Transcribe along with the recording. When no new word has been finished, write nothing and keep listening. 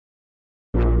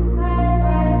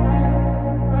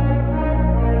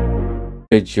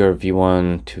Bridge your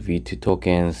V1 to V2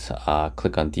 tokens.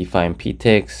 Click on DeFi and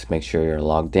PTIX. Make sure you're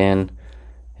logged in,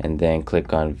 and then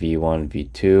click on V1,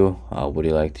 V2. Would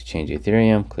you like to change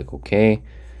Ethereum? Click OK.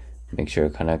 Make sure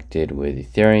you're connected with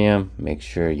Ethereum. Make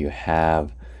sure you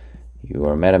have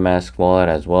your MetaMask wallet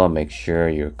as well. Make sure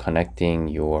you're connecting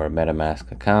your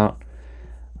MetaMask account.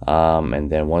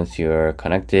 And then once you're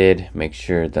connected, make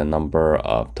sure the number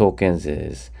of tokens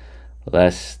is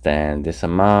less than this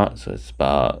amount. So it's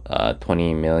about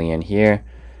 20 million here.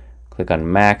 Click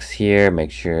on max here.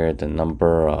 Make sure the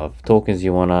number of tokens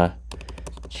you want to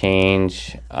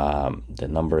change, the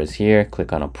number is here.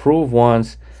 Click on approve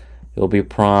once. You'll be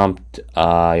prompt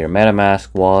your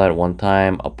MetaMask wallet one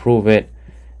time, approve it,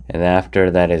 and after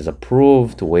that is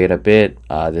approved, wait a bit.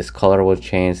 This color will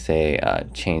change, say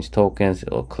change tokens.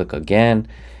 It'll click again,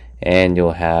 and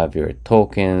you'll have your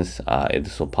tokens.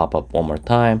 This will pop up one more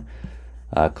time.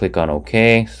 Click on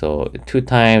OK. So 2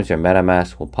 times your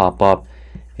MetaMask will pop up,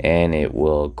 and it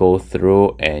will go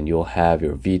through, and you'll have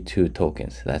your V2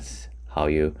 tokens. That's how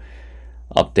you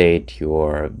update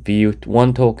your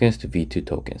V1 tokens to V2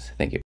 tokens. Thank you.